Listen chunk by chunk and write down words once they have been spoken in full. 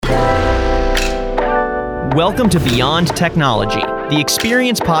Welcome to Beyond Technology, the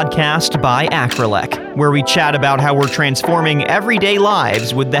Experience podcast by Acrelec, where we chat about how we're transforming everyday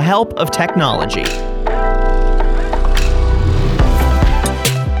lives with the help of technology.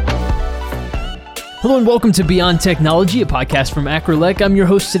 Hello and welcome to Beyond Technology, a podcast from Acrelec. I'm your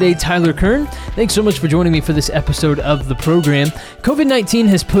host today, Tyler Kern. Thanks so much for joining me for this episode of the program. COVID-19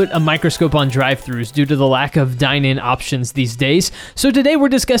 has put a microscope on drive-thrus due to the lack of dine-in options these days. So today we're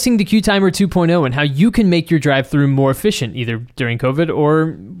discussing the QTimer 2.0 and how you can make your drive-thru more efficient, either during COVID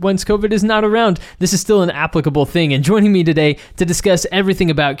or once COVID is not around. This is still an applicable thing. And joining me today to discuss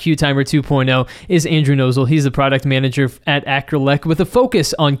everything about QTimer 2.0 is Andrew Nosal. He's the product manager at Acrelec with a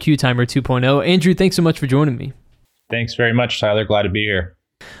focus on QTimer 2.0. Andrew, thanks so much for joining me. Thanks very much, Tyler. Glad to be here.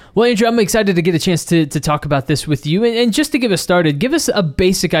 Well, Andrew, I'm excited to get a chance to talk about this with you. And just to get us started, give us a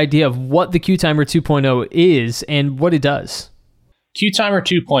basic idea of what the QTimer 2.0 is and what it does. QTimer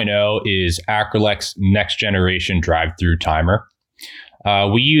 2.0 is Acrelec's next generation drive-thru timer.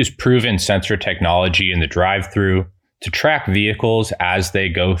 We use proven sensor technology in the drive-thru to track vehicles as they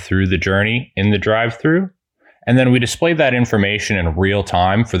go through the journey in the drive-thru. And then we display that information in real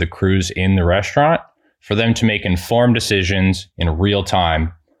time for the crews in the restaurant for them to make informed decisions in real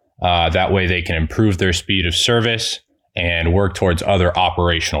time. That way they can improve their speed of service and work towards other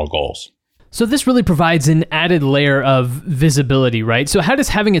operational goals. So this really provides an added layer of visibility, right? So how does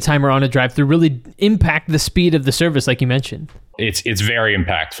having a timer on a drive-thru really impact the speed of the service, like you mentioned? It's very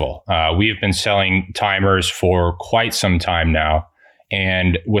impactful. We have been selling timers for quite some time now.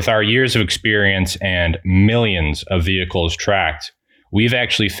 And with our years of experience and millions of vehicles tracked, we've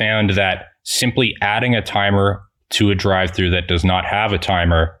actually found that simply adding a timer to a drive-thru that does not have a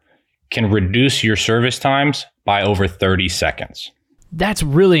timer can reduce your service times by over 30 seconds. That's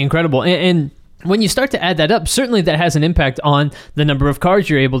really incredible. And when you start to add that up, certainly that has an impact on the number of cars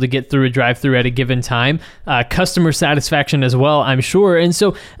you're able to get through a drive-thru at a given time, customer satisfaction as well, I'm sure. And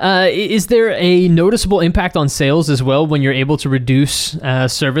so is there a noticeable impact on sales as well when you're able to reduce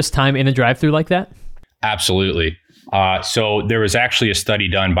service time in a drive-thru like that? Absolutely. So there was actually a study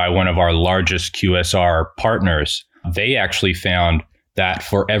done by one of our largest QSR partners. They actually found that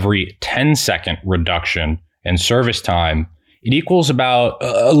for every 10-second reduction in service time, it equals about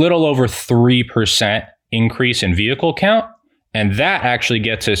a little over 3% increase in vehicle count. And that actually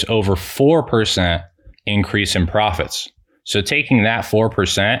gets us over 4% increase in profits. So taking that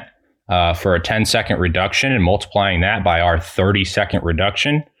 4% for a 10-second reduction and multiplying that by our 30-second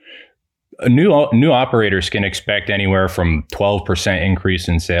reduction, new operators can expect anywhere from 12% increase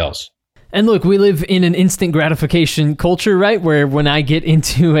in sales. And look, we live in an instant gratification culture, right? Where when I get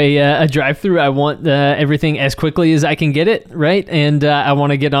into a drive-thru, I want everything as quickly as I can get it, right? And I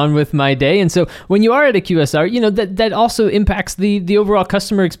want to get on with my day. And so when you are at a QSR, you know, that also impacts the overall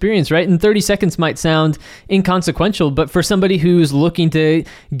customer experience, right? And 30 seconds might sound inconsequential, but for somebody who's looking to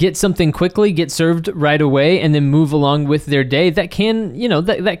get something quickly, get served right away, and then move along with their day, that can, you know,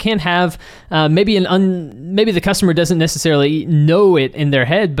 that can have maybe the customer doesn't necessarily know it in their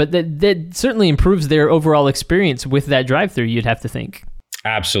head, but that certainly improves their overall experience with that drive-thru, you'd have to think.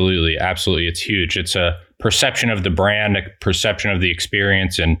 Absolutely. Absolutely. It's huge. It's a perception of the brand, a perception of the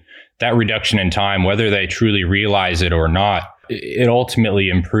experience, and that reduction in time, whether they truly realize it or not, it ultimately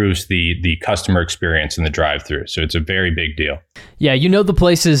improves the customer experience in the drive-thru. So it's a very big deal. Yeah, you know the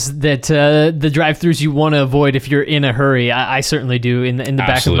places that the drive-thrus you want to avoid if you're in a hurry. I certainly do in the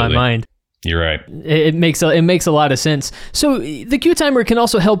back of my mind. You're right. It makes a lot of sense. So the QTimer can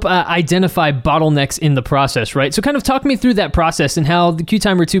also help identify bottlenecks in the process, right? So kind of talk me through that process and how the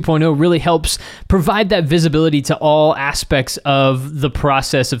QTimer 2.0 really helps provide that visibility to all aspects of the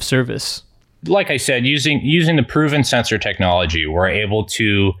process of service. Like I said, using the proven sensor technology, we're able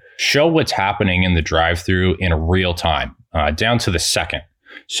to show what's happening in the drive-thru in real time, down to the second.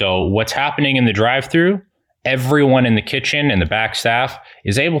 So what's happening in the drive-thru, everyone in the kitchen and the back staff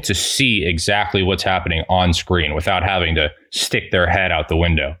is able to see exactly what's happening on screen without having to stick their head out the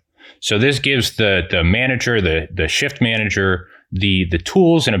window. So this gives the manager, the shift manager, the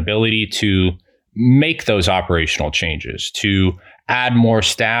tools and ability to make those operational changes, to add more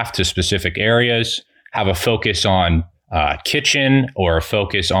staff to specific areas, have a focus on kitchen or a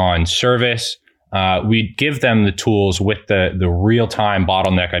focus on service. We give them the tools with the real-time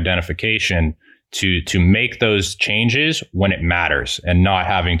bottleneck identification to make those changes when it matters and not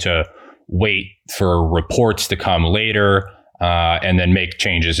having to wait for reports to come later and then make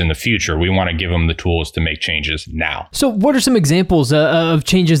changes in the future. We want to give them the tools to make changes now. So what are some examples of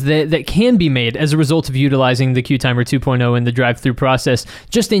changes that can be made as a result of utilizing the QTimer 2.0 in the drive-thru process,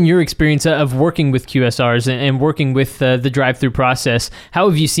 just in your experience of working with QSRs and working with the drive-thru process? How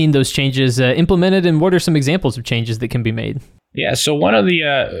have you seen those changes implemented, and what are some examples of changes that can be made? Yeah, so one of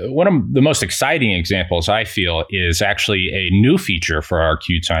the most exciting examples I feel is actually a new feature for our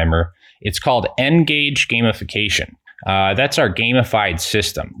QTimer. It's called Engage Gamification. That's our gamified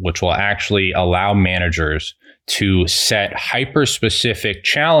system, which will actually allow managers to set hyper-specific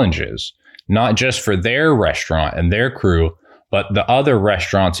challenges, not just for their restaurant and their crew, but the other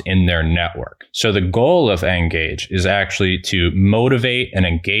restaurants in their network. So the goal of Engage is actually to motivate and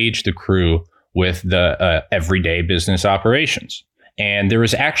engage the crew with the everyday business operations. And there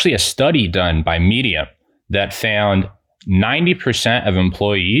was actually a study done by Medium that found 90% of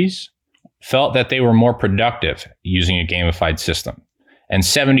employees felt that they were more productive using a gamified system. And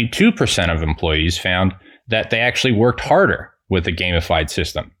 72% of employees found that they actually worked harder with a gamified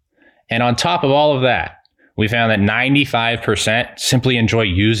system. And on top of all of that, we found that 95% simply enjoy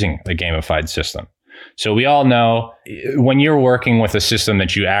using a gamified system. So we all know when you're working with a system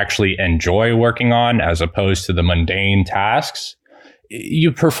that you actually enjoy working on, as opposed to the mundane tasks,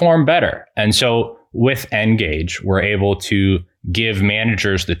 you perform better. And so with Engage, we're able to give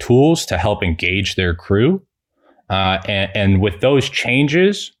managers the tools to help engage their crew. And with those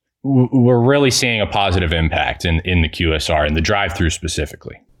changes, we're really seeing a positive impact in the QSR, in the drive-thru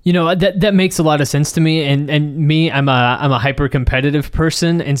specifically. You know, that makes a lot of sense to me. And me, I'm a hyper competitive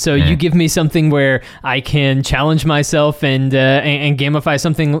person, and so you give me something where I can challenge myself and gamify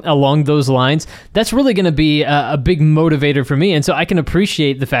something along those lines. That's really going to be a big motivator for me, and so I can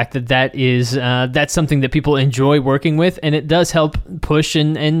appreciate the fact that that's something that people enjoy working with, and it does help push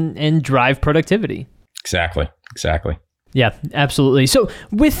and drive productivity. Exactly. Yeah, absolutely. So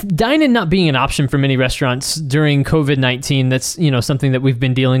with dine-in not being an option for many restaurants during COVID-19, that's, something that we've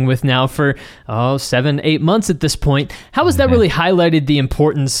been dealing with now for 7-8 months at this point. How has that really highlighted the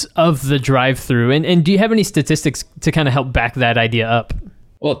importance of the drive-thru? And do you have any statistics to kind of help back that idea up?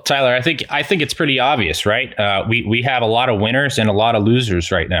 Well, Tyler, I think it's pretty obvious, right? We have a lot of winners and a lot of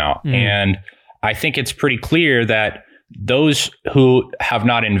losers right now. And I think it's pretty clear that those who have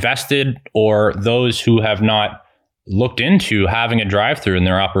not invested, or those who have not looked into having a drive-thru in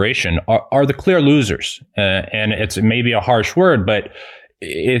their operation, are the clear losers. And it's maybe a harsh word, but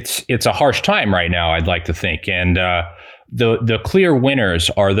it's a harsh time right now, I'd like to think. And the clear winners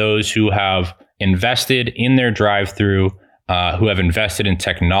are those who have invested in their drive-thru, who have invested in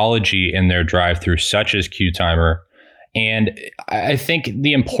technology in their drive-thru, such as QTimer. And I think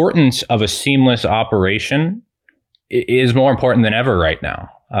the importance of a seamless operation is more important than ever right now.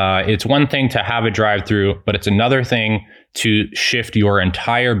 It's one thing to have a drive-thru, but it's another thing to shift your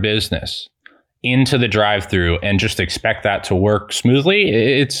entire business into the drive-thru and just expect that to work smoothly.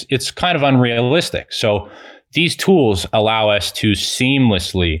 It's kind of unrealistic. So these tools allow us to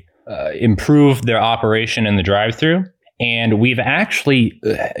seamlessly improve their operation in the drive-thru. And we've actually,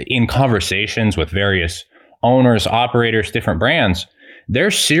 in conversations with various owners, operators, different brands,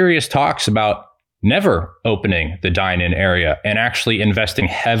 there's serious talks about never opening the dine-in area and actually investing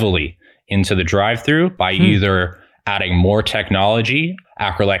heavily into the drive-thru by either adding more technology.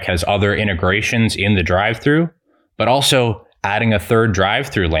 Acrelec has other integrations in the drive-thru, but also adding a third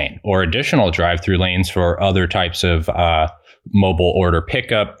drive-thru lane or additional drive-thru lanes for other types of mobile order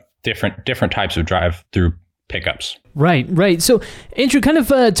pickup, different types of drive-thru pickups. Right. So, Andrew, kind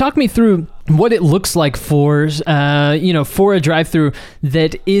of talk me through what it looks like for a drive-thru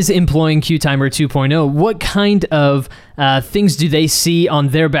that is employing QTimer 2.0. What kind of things do they see on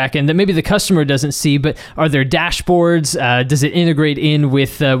their back end that maybe the customer doesn't see? But are there dashboards? Does it integrate in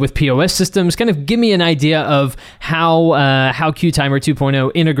with POS systems? Kind of give me an idea of how QTimer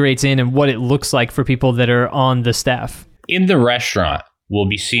 2.0 integrates in and what it looks like for people that are on the staff. In the restaurant, we'll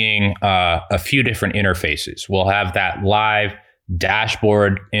be seeing a few different interfaces. We'll have that live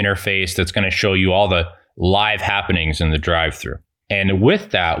dashboard interface that's going to show you all the live happenings in the drive-thru. And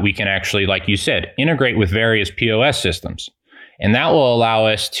with that, we can actually, like you said, integrate with various POS systems. And that will allow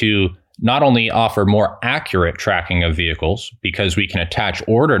us to not only offer more accurate tracking of vehicles because we can attach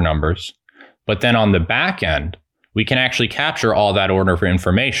order numbers, but then on the back end, we can actually capture all that order for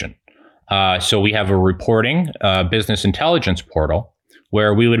information. So we have a reporting business intelligence portal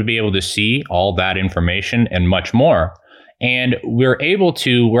where we would be able to see all that information and much more. And we're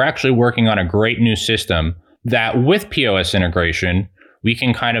actually working on a great new system that with POS integration, we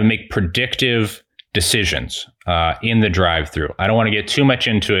can kind of make predictive decisions in the drive-thru. I don't want to get too much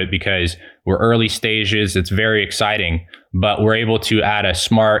into it because We're early stages. It's very exciting, but we're able to add a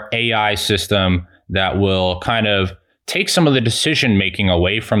smart AI system that will kind of take some of the decision making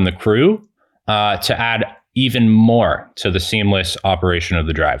away from the crew to add even more to the seamless operation of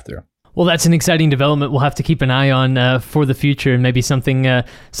the drive-thru. Well, that's an exciting development. We'll have to keep an eye on for the future, and maybe something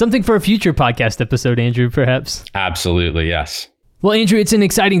for a future podcast episode, Andrew, perhaps. Absolutely, yes. Well, Andrew, it's an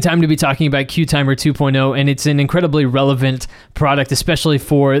exciting time to be talking about QTimer 2.0, and it's an incredibly relevant product, especially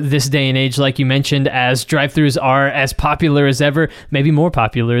for this day and age, like you mentioned, as drive-thrus are as popular as ever, maybe more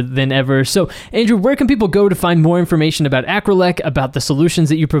popular than ever. So, Andrew, where can people go to find more information about Acrelec, about the solutions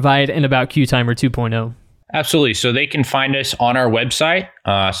that you provide, and about QTimer 2.0? Absolutely. So they can find us on our website.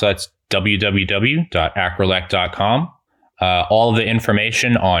 So that's www.acrelec.com. All of the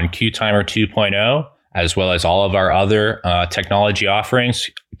information on QTimer 2.0, as well as all of our other technology offerings,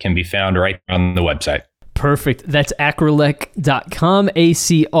 can be found right on the website. Perfect. That's acrelec.com,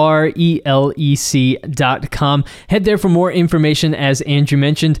 ACRELEC.com. Head there for more information, as Andrew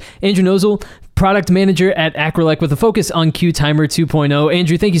mentioned. Andrew Nosal, product manager at Acrelec with a focus on QTimer 2.0.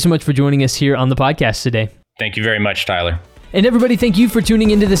 Andrew, thank you so much for joining us here on the podcast today. Thank you very much, Tyler. And everybody, thank you for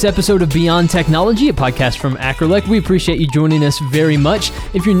tuning into this episode of Beyond Technology, a podcast from Acrelec. We appreciate you joining us very much.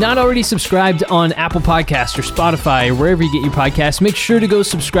 If you're not already subscribed on Apple Podcasts or Spotify or wherever you get your podcasts, make sure to go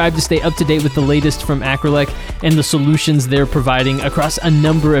subscribe to stay up to date with the latest from Acrelec and the solutions they're providing across a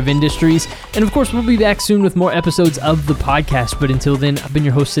number of industries. And of course, we'll be back soon with more episodes of the podcast. But until then, I've been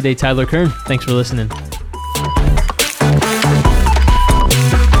your host today, Tyler Kern. Thanks for listening.